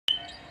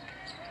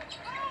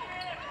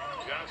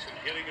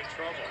getting in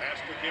trouble. Has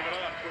to give it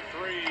up for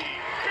three.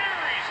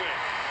 Buries it.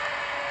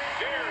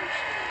 There's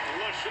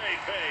Lachey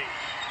Page.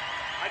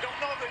 I don't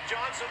know that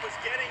Johnson was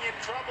getting in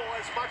trouble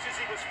as much as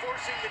he was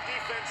forcing the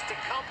defense to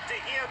come to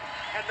him,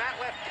 and that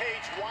left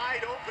Page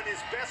wide open, his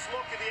best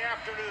look of the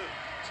afternoon.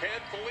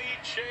 10th lead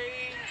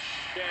change,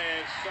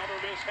 and Southern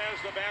Miss has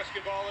the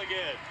basketball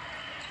again.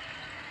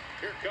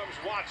 Here comes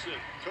Watson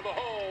to the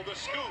hole, the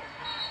scoop.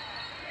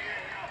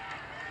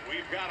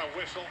 We've got a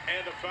whistle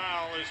and a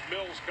foul as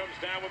Mills comes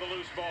down with a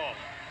loose ball.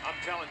 I'm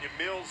telling you,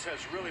 Mills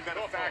has really been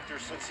a factor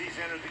since he's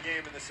entered the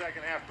game in the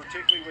second half,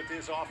 particularly with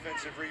his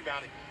offensive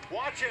rebounding.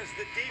 Watch as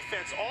the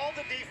defense, all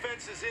the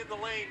defense is in the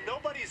lane.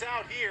 Nobody's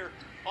out here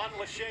on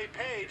Lachey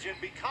Page, and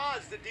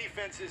because the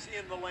defense is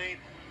in the lane,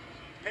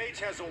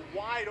 Page has a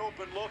wide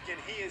open look, and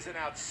he is an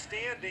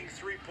outstanding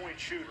three-point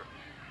shooter.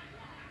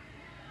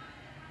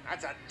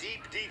 That's a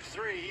deep, deep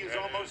three. He was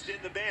almost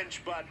in the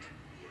bench, but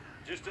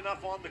just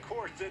enough on the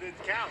court that it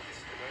counts.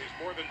 He's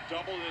more than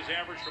doubled his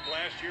average from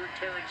last year.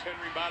 Terrence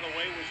Henry, by the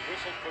way, was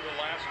whistled for the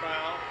last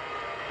foul.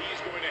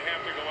 He's going to have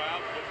to go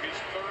out with his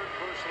third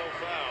personal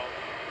foul.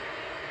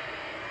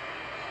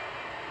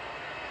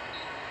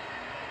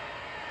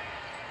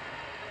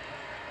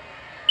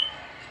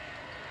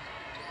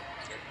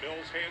 And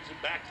Mills hands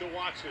it back to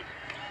Watson.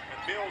 And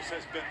Mills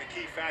has been the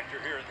key factor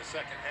here in the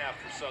second half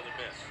for Southern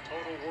Miss.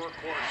 Total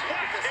workhorse.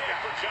 Look at this guy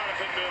for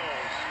Jonathan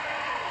Mills.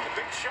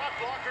 The big shot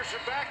blockers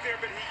are back there,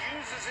 but he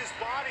uses his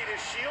body to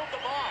shield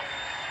them off.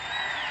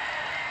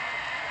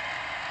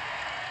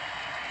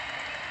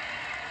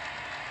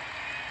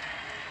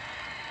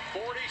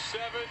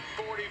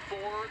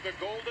 .47-44. The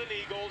Golden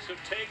Eagles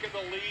have taken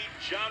the lead.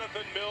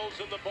 Jonathan Mills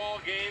in the ball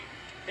game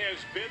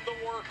has been the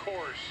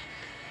workhorse,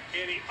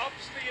 and he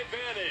ups the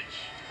advantage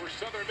for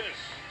Southern Miss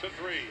to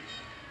 3.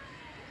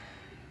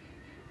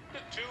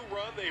 The 2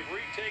 run, they've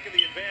retaken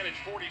the advantage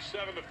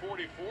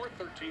 47-44.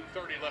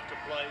 13:30 left to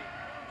play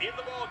in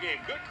the ball game.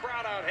 Good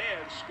crowd out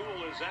hand.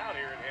 School is out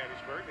here in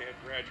Hattiesburg. They had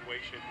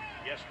graduation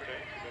yesterday,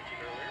 you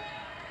mentioned earlier.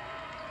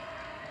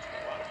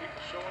 A lot of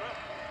people showing up.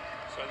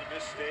 Southern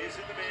Miss stays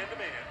in the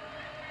man-to-man.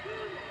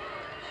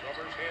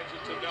 Summers hands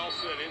it to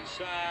Nelson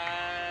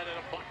inside, and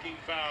a blocking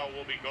foul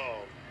will be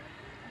called.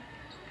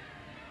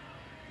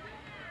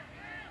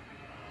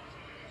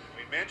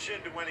 We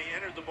mentioned when he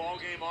entered the ball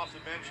game off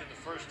the bench in the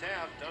first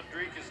half,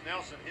 Dundrekus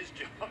Nelson, his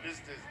job is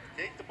to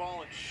take the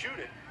ball and shoot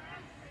it.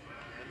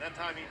 And that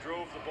time he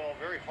drove the ball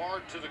very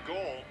hard to the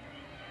goal,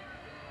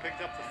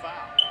 picked up the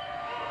foul.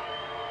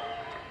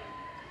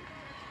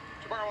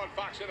 Tomorrow on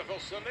Fox NFL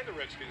Sunday, the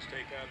Redskins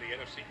take on the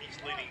NFC East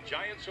leading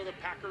Giants, or the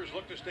Packers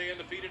look to stay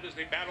undefeated as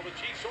they battle the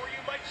Chiefs, or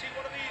you might see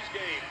one of these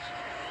games,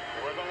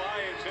 or the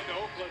Lions into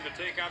Oakland to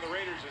take on the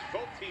Raiders as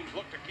both teams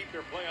look to keep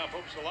their playoff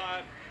hopes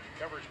alive.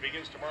 Coverage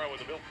begins tomorrow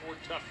with the Bill Ford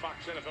Tough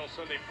Fox NFL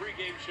Sunday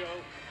pregame show,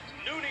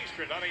 noon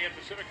Eastern, 9 a.m.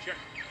 Pacific. Check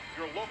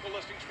your local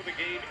listings for the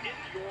game in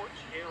your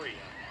area.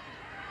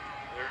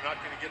 They're not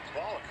going to get the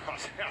ball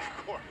across half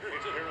court. They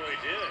really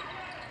did.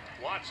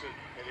 Watson,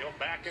 and he'll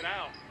back it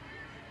out.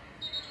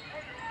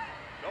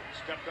 Nope,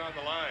 stepped on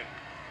the line.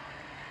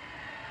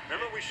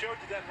 Remember, we showed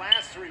you that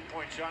last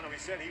three-point shot, and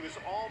we said he was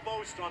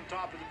almost on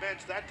top of the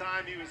bench. That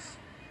time he was,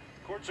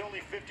 the court's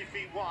only 50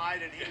 feet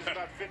wide, and he was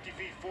about 50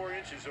 feet 4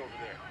 inches over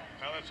there.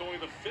 Now that's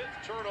only the 5th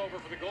turnover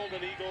for the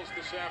Golden Eagles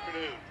this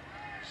afternoon.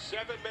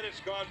 7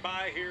 minutes gone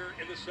by here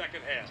in the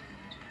second half.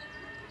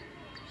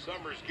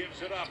 Summers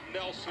gives it up.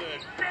 Nelson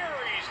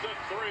buries the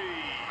 3.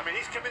 I mean,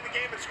 he's come in the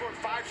game and scored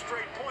 5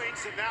 straight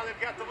points, and now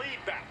they've got the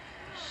lead back.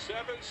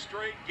 7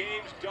 straight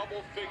games,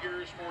 double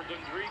figures for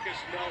Dundrekus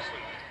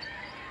Nelson.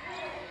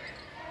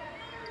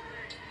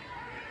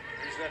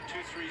 Here's that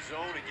 2-3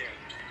 zone again.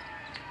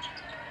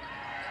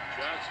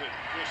 Johnson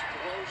just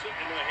throws it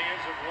in the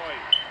hands of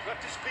White.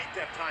 Left his feet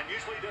that time.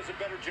 Usually he does a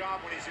better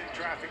job when he's in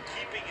traffic,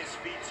 keeping his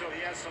feet so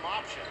he has some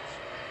options.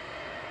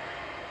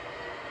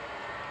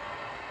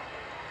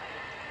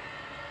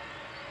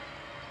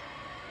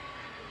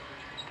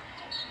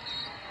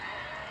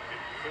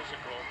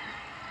 Physical.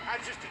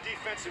 That's just a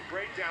defensive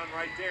breakdown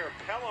right there.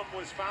 Pelham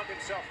found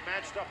himself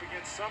matched up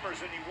against Summers,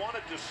 and he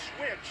wanted to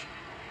switch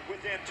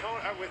with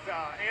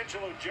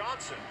Angelo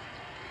Johnson,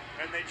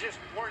 and they just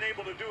weren't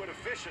able to do it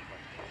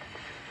efficiently.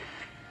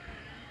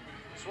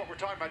 That's what we're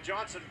talking about.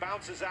 Johnson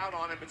bounces out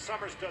on him, but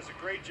Summers does a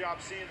great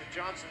job seeing that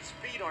Johnson's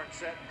feet aren't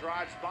set and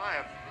drives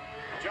by him.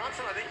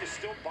 Johnson, I think, is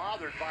still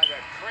bothered by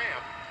that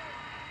cramp.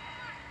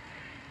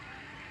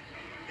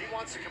 He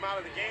wants to come out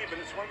of the game, but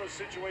it's one of those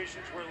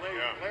situations where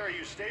Larry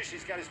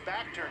Eustachy's got his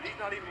back turned. He's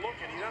not even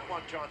looking. He doesn't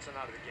want Johnson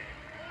out of the game.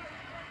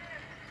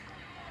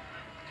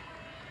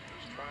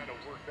 He's trying to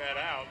work that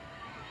out.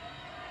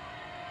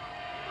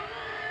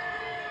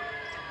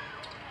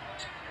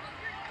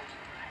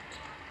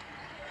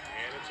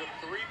 And it's a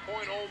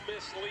 3-point Ole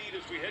Miss lead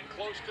as we head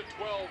close to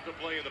 12 to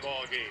play in the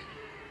ball game.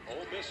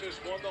 Ole Miss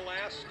has won the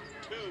last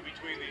 2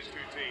 between these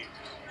two teams.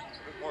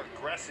 A bit more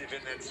aggressive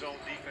in that zone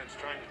defense,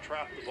 trying to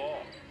trap the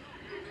ball.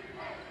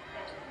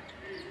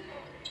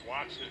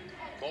 Watson,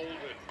 Bolden,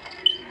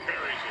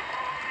 buries it.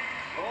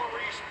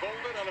 Maurice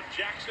Bolden out of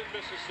Jackson,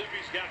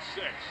 Mississippi's got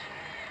 6.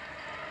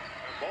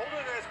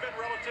 Bolden has been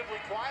relatively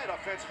quiet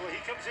offensively.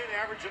 He comes in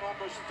averaging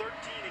almost 13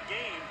 a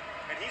game,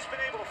 and he's been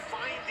able to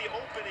find the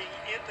opening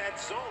in that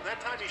zone.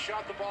 That time he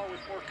shot the ball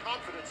with more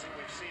confidence than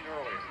we've seen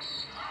earlier.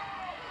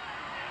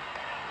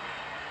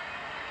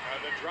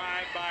 The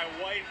drive by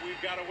White,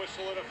 we've got a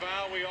whistle and a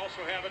foul. We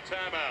also have a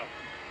timeout.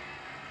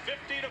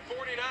 50-49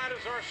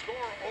 is our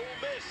score. Ole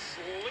Miss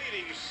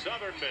leading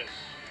Southern Miss.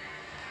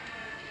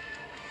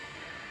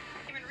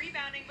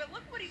 Rebounding, but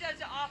look what he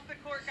does off the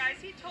court, guys.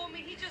 He told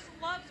me he just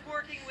loves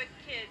working with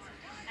kids,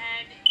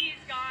 and he's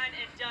gone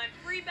and done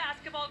free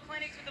basketball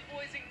clinics with the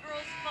Boys and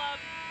Girls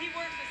Club. He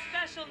works with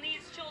special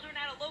needs children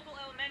at a local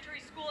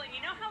elementary school, and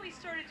you know how he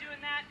started doing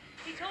that?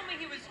 He told me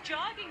he was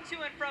jogging to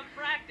and from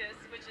practice,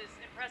 which is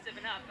impressive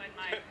enough in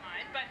my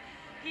mind, but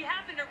he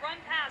happened to run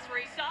past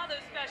where he saw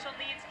those special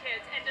needs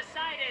kids and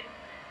decided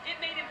it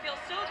made him feel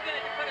so good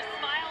to put a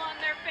smile on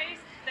their face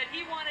that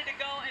he wanted to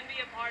go and be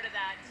a part of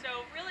that.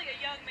 So really a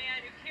young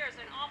man who cares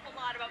an awful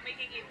lot about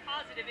making a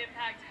positive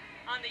impact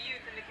on the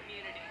youth in the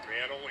community.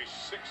 And only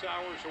 6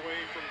 hours away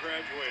from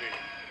graduating.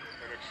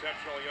 An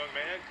exceptional young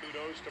man.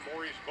 Kudos to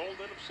Maurice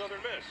Bolden of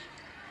Southern Miss.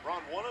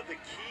 Ron, one of the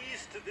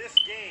keys to this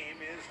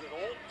game is that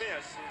Ole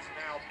Miss is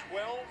now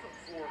 12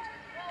 for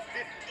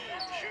 15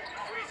 shooting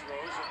free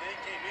throws, and they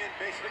came in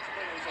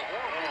basically as a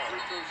horrible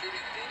free throw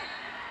shooting team.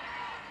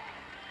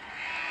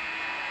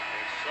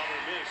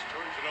 Southern Miss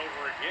turns it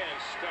over again,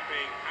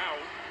 stepping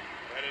out.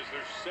 That is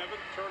their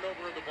 7th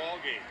turnover of the ball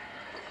game.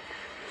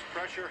 This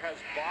pressure has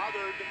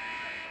bothered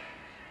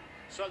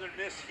Southern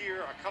Miss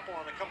here on a couple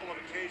of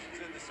occasions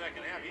in the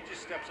second half. He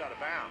just steps out of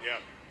bounds. Yeah.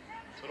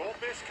 But Ole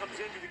Miss comes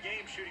into the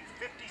game shooting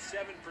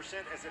 57%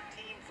 as a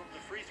team from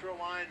the free throw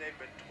line. They've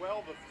been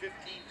 12 of 15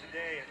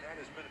 today, and that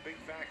has been a big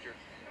factor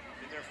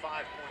in their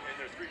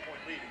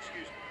 3-point lead.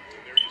 Excuse me.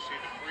 And there you see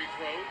the free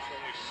throws.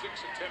 Only 6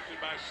 attempted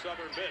by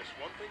Southern Miss.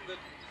 One thing that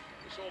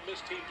this Ole Miss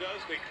team does,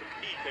 they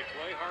compete. They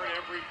play hard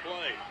every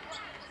play.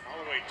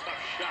 Holloway, tough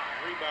shot.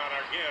 Rebound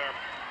again, our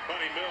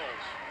buddy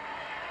Mills.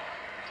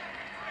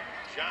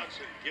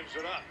 Johnson gives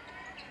it up.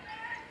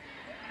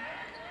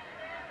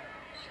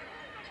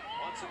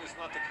 Watson is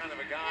not the kind of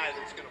a guy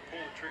that's going to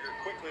pull the trigger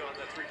quickly on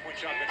that 3-point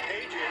shot, but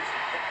Page is.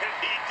 And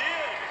he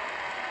did.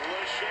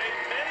 Lachey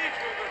Page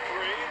with a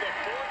 3, the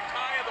 4th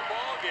tie of the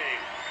ball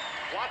game.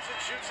 Watson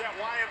shoots that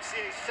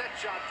YMCA set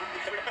shot from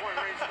the 3-point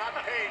range, not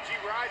Page. He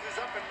rises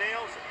up and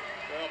nails it.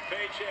 Well,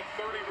 Page had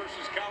 30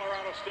 versus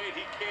Colorado State.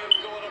 He can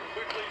fill it up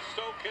quickly.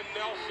 So can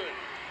Nelson.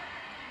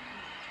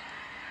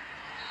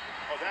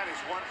 Oh, that is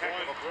one heck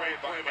of a play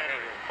by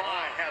Henry.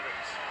 My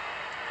heavens.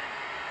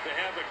 They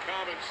have the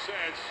common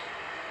sense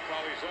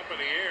while he's up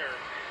in the air.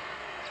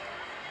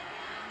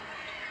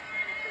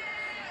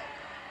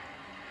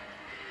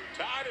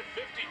 Tied at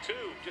 52,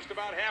 just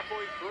about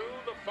halfway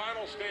through the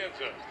final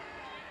stanza.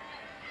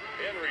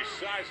 Henry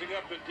sizing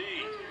up the D.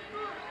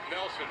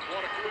 Nelson,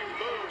 what a quick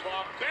move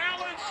off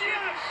balance,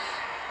 yes!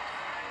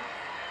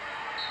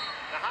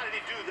 Now, how did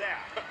he do that?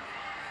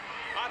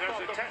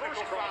 There's a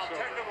technical foul.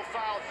 Technical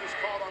foul is just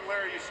called on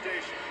Larry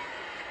Eustace.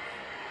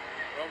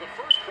 Well, the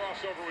first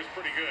crossover was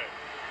pretty good.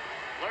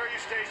 Larry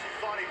Eustace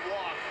thought he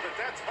walked, but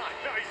that time,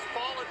 no, he's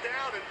fallen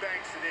down and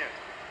banks it in.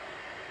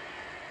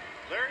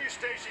 Larry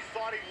Eustace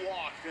thought he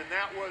walked, and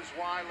that was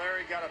why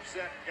Larry got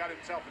upset and got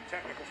himself a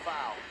technical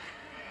foul.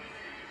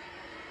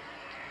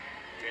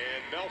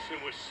 And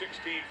Nelson with 16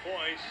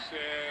 points,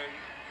 and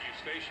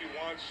Eustace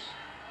wants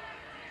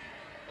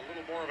a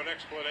little more of an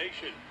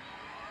explanation.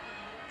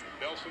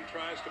 Nelson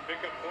tries to pick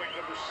up point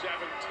number 17.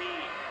 And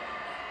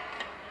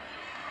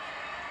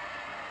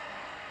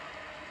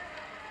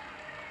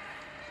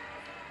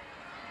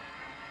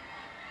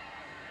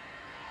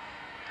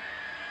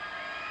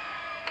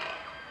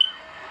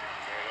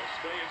he'll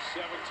stay at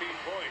 17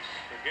 points.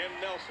 Again,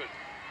 Nelson.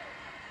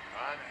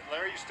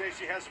 Larry Eustace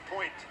has a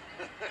point.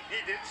 He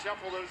did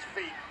shuffle those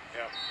feet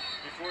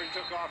before he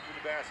took off to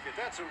the basket.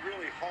 That's a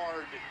really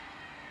hard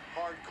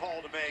call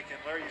to make, and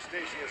Larry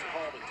Eustace has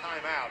called a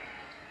timeout.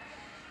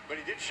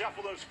 But he did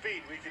shuffle those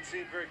feet. We can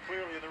see it very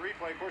clearly in the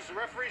replay. Of course, the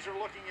referees are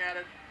looking at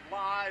it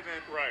live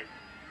and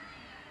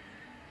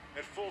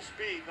at full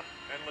speed.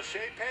 And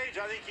Lachey Page,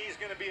 I think he's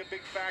going to be a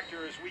big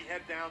factor as we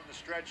head down the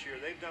stretch here.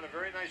 They've done a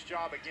very nice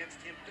job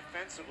against him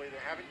defensively.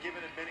 They haven't given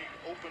him many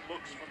open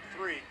looks from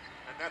 3,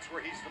 and that's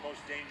where he's the most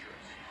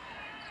dangerous.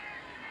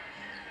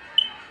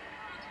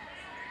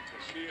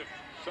 Let's see if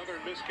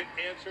Southern Miss can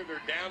answer.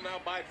 They're down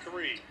now by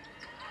 3.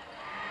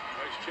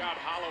 Nice job,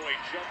 Holloway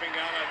jumping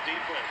out on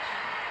defense.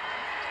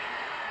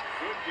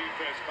 Good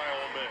defense by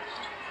Ole Miss.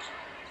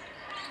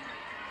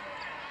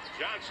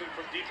 Johnson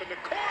from deep in the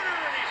corner,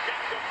 and he's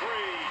got the 3.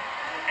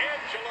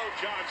 Angelo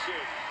Johnson.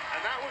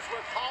 And that was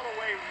with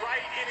Holloway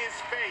right in his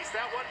face.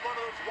 That wasn't one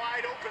of those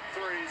wide open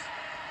 3s.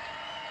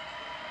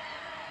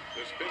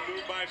 The spin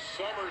move by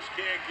Summers,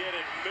 can't get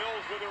it.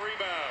 Mills with a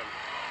rebound.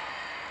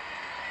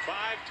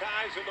 5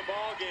 ties in the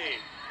ball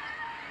game.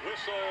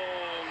 Whistle,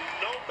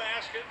 no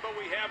basket, but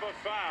we have a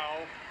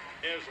foul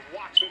as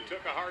Watson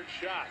took a hard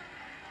shot.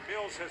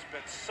 Mills has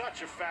been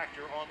such a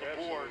factor on the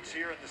boards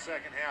here in the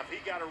second half.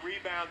 He got a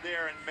rebound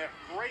there and met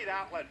great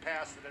outlet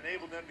pass that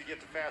enabled them to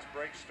get the fast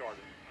break started.